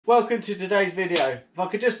welcome to today's video. If I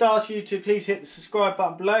could just ask you to please hit the subscribe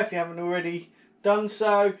button below if you haven't already done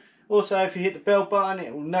so. Also, if you hit the bell button,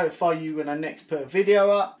 it will notify you when I next put a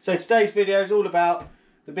video up. So today's video is all about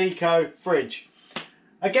the Beko fridge.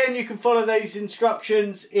 Again, you can follow these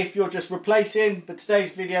instructions if you're just replacing, but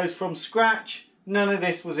today's video is from scratch. None of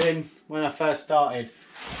this was in when I first started.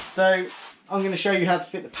 So I'm going to show you how to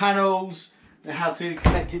fit the panels, and how to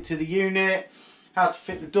connect it to the unit, how to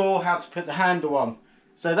fit the door, how to put the handle on.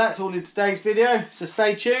 So that's all in today's video, so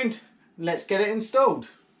stay tuned and let's get it installed.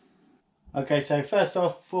 Okay, so first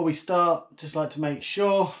off, before we start, just like to make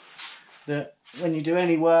sure that when you do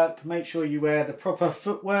any work, make sure you wear the proper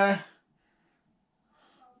footwear.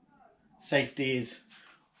 Safety is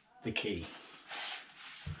the key.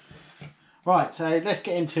 Right, so let's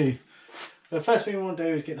get into the first thing we want to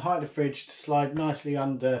do is get the height of the fridge to slide nicely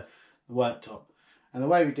under the worktop. And the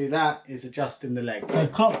way we do that is adjusting the leg. So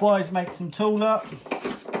clockwise makes them taller.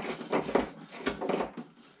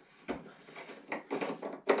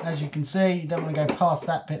 As you can see, you don't want to go past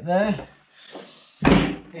that bit there.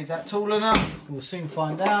 Is that tall enough? We'll soon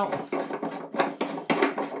find out.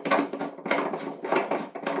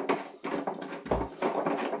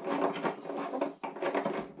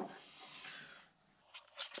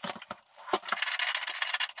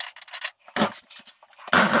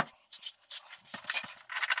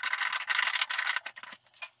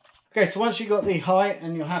 Okay, so once you've got the height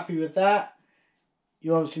and you're happy with that,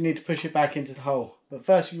 you obviously need to push it back into the hole. But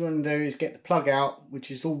first what you want to do is get the plug out, which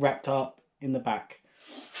is all wrapped up in the back.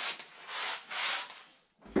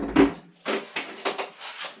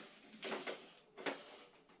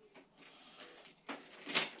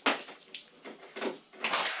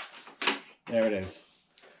 There it is.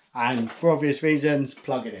 And for obvious reasons,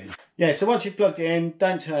 plug it in. Yeah, so once you've plugged it in,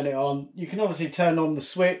 don't turn it on. You can obviously turn on the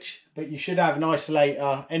switch, but you should have an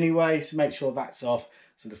isolator anyway, so make sure that's off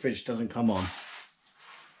so the fridge doesn't come on.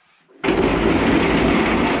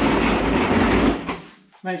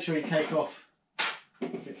 Make sure you take off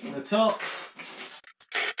bits at the top.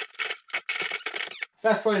 So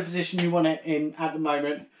that's probably the position you want it in at the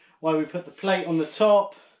moment, while we put the plate on the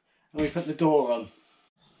top and we put the door on.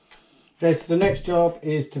 Okay, so the next job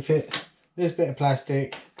is to fit this bit of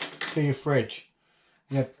plastic to your fridge.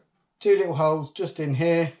 You have two little holes just in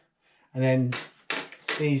here, and then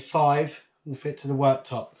these 5 will fit to the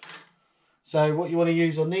worktop. So what you want to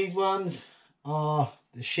use on these ones are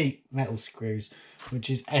the sheet metal screws, which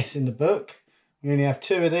is S in the book. You only have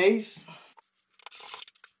 2 of these.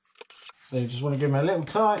 So you just want to give them a little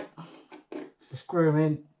tight. So screw them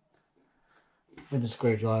in with the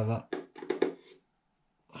screwdriver.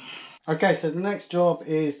 Okay, so the next job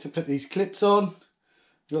is to put these clips on.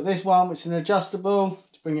 You've got this one, which is an adjustable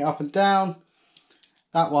to bring it up and down.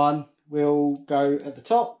 That one will go at the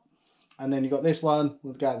top, and then you've got this one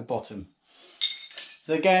will go at the bottom.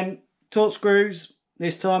 So again, Torx screws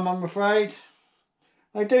this time, I'm afraid.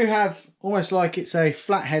 They do have almost like it's a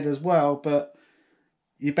flathead as well, but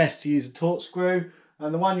you're best to use a Torx screw.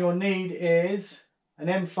 And the one you'll need is an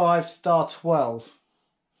M5 star 12.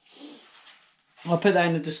 I'll put that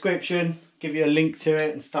in the description, give you a link to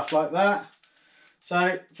it and stuff like that.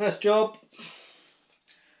 So first job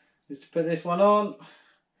is to put this one on.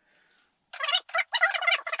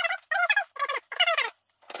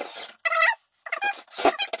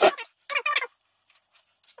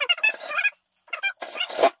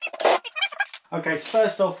 Okay, so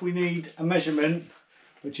first off we need a measurement,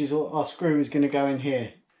 which is what our screw is going to go in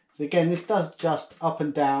here. So again, this does just up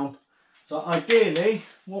and down. So ideally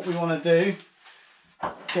what we want to do,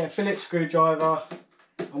 get a Phillips screwdriver,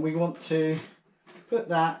 and we want to put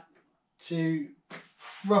that to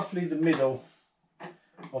roughly the middle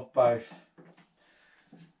of both.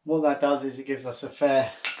 What that does is it gives us a fair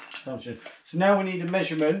assumption. So now we need a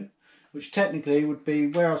measurement, which technically would be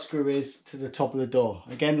where our screw is to the top of the door.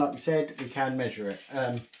 Again, like we said, we can measure it.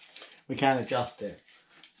 We can adjust it.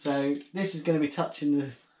 So this is going to be touching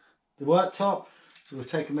the worktop. So we'll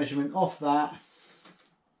take a measurement off that.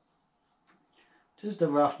 Just a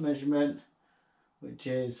rough measurement, which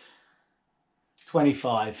is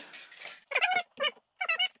 25.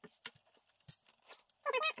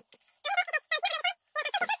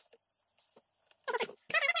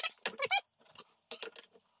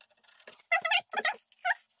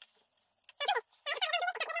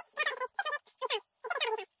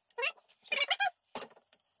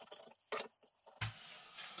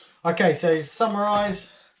 Okay, so to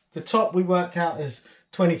summarise, the top we worked out as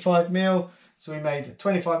 25mm. So we made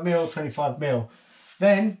 25mm, 25mm.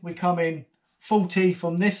 Then we come in 40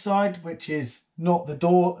 from this side, which is not the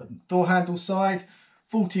door handle side,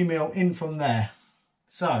 40mm in from there.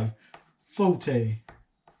 So 40,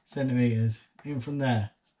 centimetres in from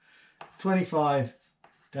there. 25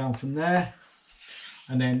 down from there.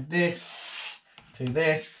 And then this to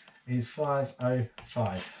this is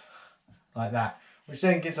 505. Like that. Which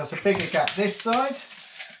then gives us a bigger gap this side,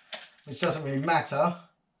 which doesn't really matter.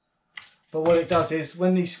 But what it does is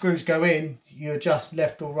when these screws go in, you adjust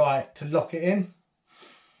left or right to lock it in.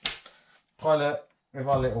 Pilot with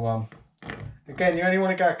our little one. Again, you only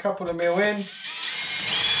want to go a couple of mil in. You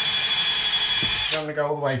don't want to go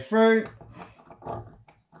all the way through.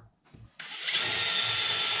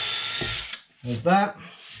 There's that.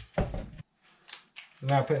 So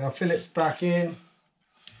now putting our fillets back in.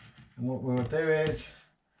 And what we'll do is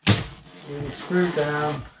we'll screw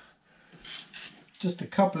down just a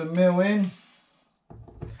couple of mil in.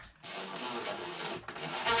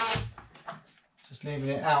 Just leaving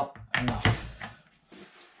it out enough.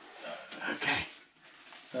 Okay,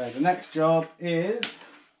 so the next job is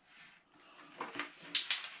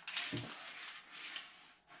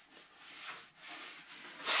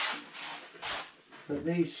put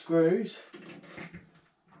these screws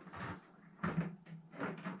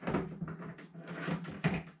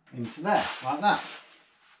into there, like that.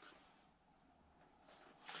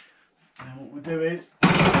 And what we'll do is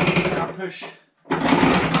now push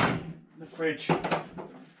the fridge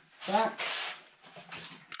back.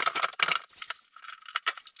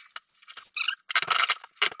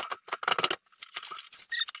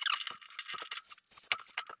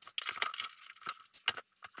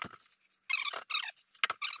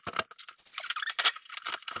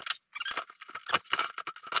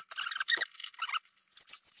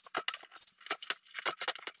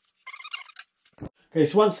 Okay,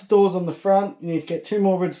 so once the door's on the front, you need to get 2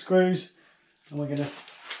 more rid screws, and we're going to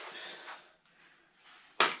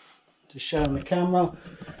just show on the camera,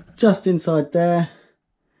 just inside there,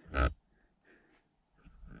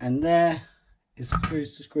 and there is the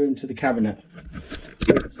screws to screw into the cabinet.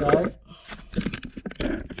 So,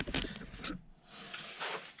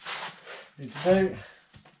 need to do,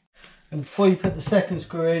 and before you put the second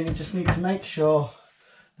screw in, you just need to make sure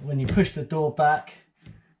that when you push the door back,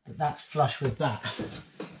 that's flush with that.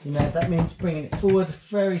 You know, that means bringing it forward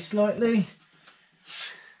very slightly.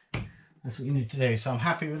 That's what you need to do. So I'm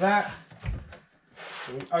happy with that.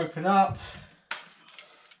 So we open up,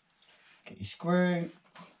 get your screw,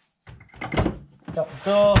 shut the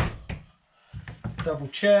door, double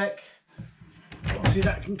check. See,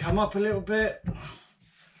 that can come up a little bit.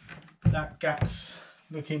 That gap's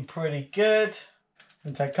looking pretty good.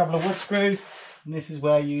 I'm going to take a couple of wood screws, and this is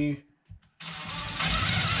where you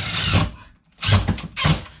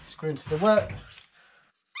screw into the work.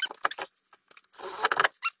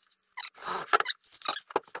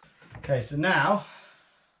 Okay, so now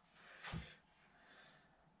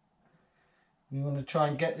we want to try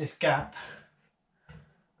and get this gap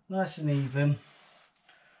nice and even.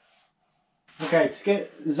 Okay, to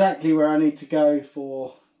get exactly where I need to go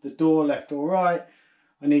for the door, left or right,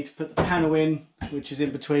 I need to put the panel in, which is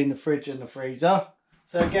in between the fridge and the freezer.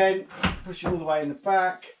 So again, push it all the way in the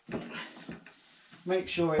back. Make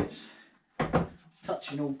sure it's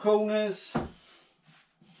touching all corners.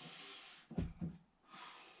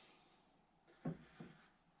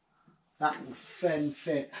 That will then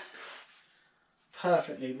fit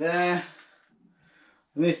perfectly there.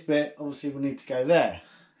 And this bit obviously will need to go there.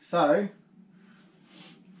 So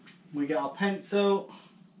we get our pencil.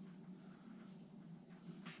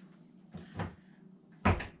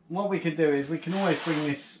 What we can do is we can always bring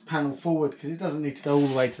this panel forward because it doesn't need to go all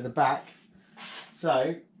the way to the back.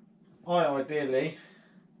 So I ideally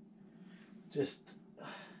just,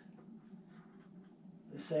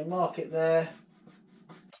 let's say, mark it there.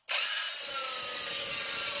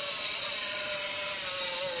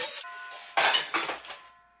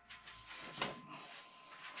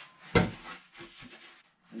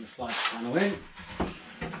 And slide the panel in.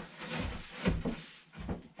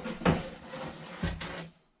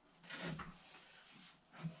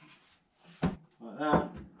 Like that.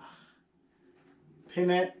 Pin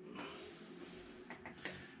it.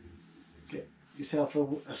 Get yourself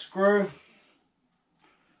a screw.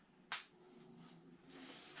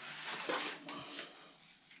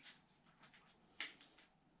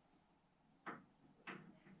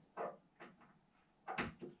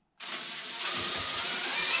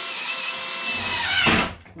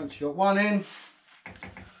 Once you've got one in,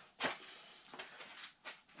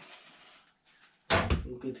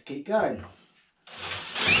 all good to keep going.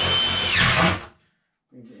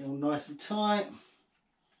 Brings it all nice and tight.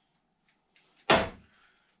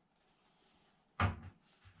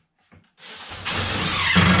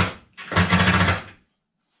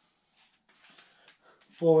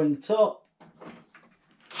 Four in the top.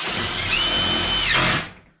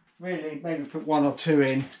 slightly, maybe put 1 or 2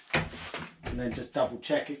 in and then just double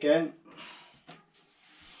check again.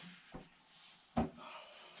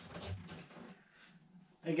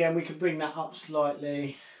 Again, we can bring that up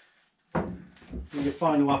slightly with your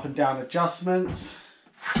final up and down adjustments.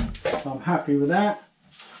 So I'm happy with that.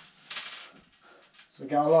 So we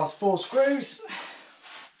get our last 4 screws.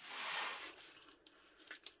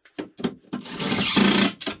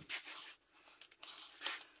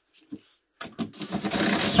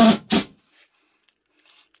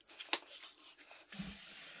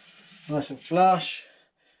 Nice and flush.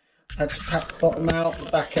 Had to pat the bottom out, the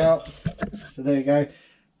back out. So there you go.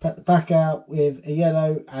 Pat the back out with a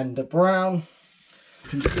yellow and a brown.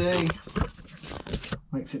 You can see,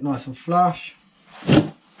 makes it nice and flush.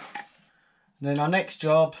 And then our next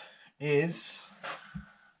job is,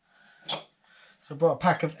 so I brought a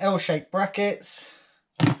pack of L-shaped brackets.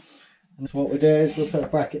 And what we'll do is we'll put a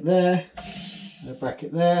bracket there, and a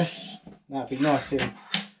bracket there. That'll be nice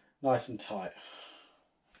and tight.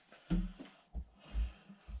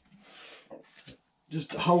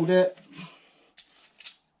 Just to hold it.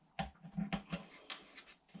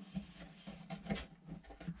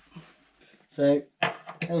 So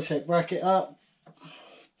L-shaped bracket up.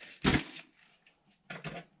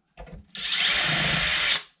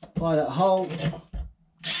 Find that hole. Find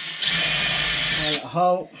that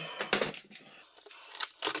hole.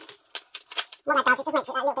 What that does, it just makes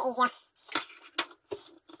it that little bit easier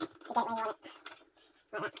to get where you want it. Like that.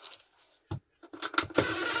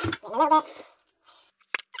 Get a little bit.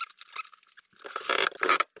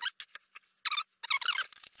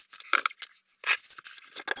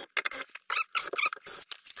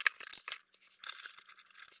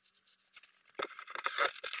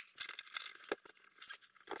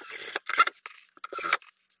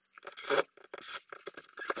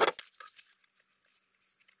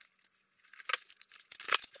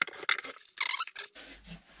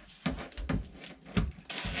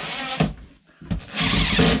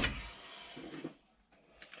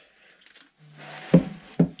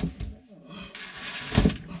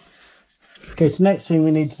 Okay, so next thing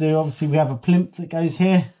we need to do, obviously we have a plinth that goes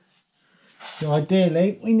here. So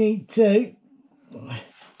ideally we need to,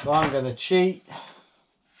 so I'm going to cheat.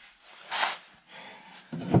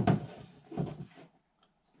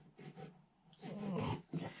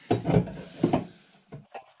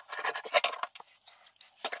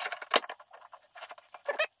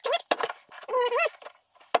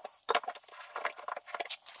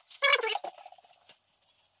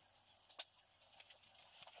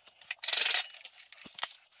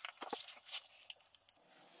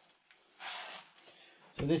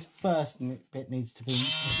 So this first bit needs to be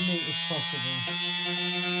as neat as possible.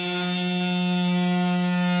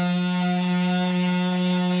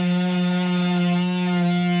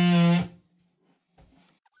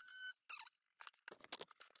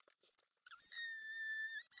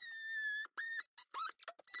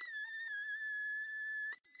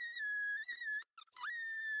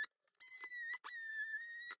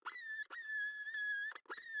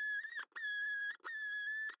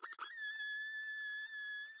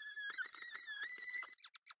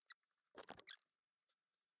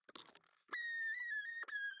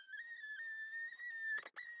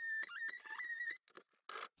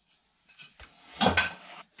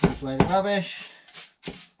 Away the rubbish.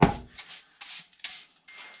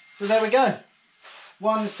 So there we go.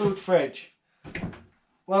 1 installed fridge.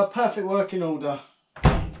 Well, perfect working order.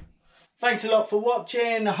 Thanks a lot for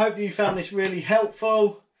watching. I hope you found this really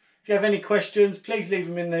helpful. If you have any questions, please leave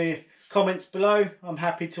them in the comments below. I'm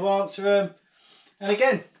happy to answer them. And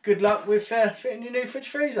again, good luck with fitting your new fridge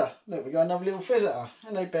freezer. Look, we got another little visitor.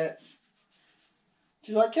 Hello, Bets.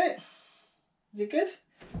 Do you like it? Is it good?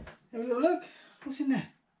 Have a little look. What's in there?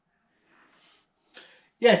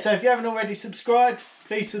 Yeah, so if you haven't already subscribed,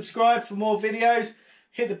 please subscribe for more videos.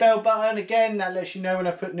 Hit the bell button again, that lets you know when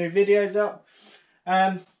I put new videos up.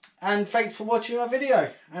 And thanks for watching my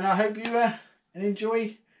video. And I hope you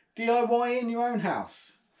enjoy DIY in your own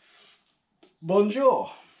house.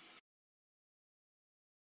 Bonjour.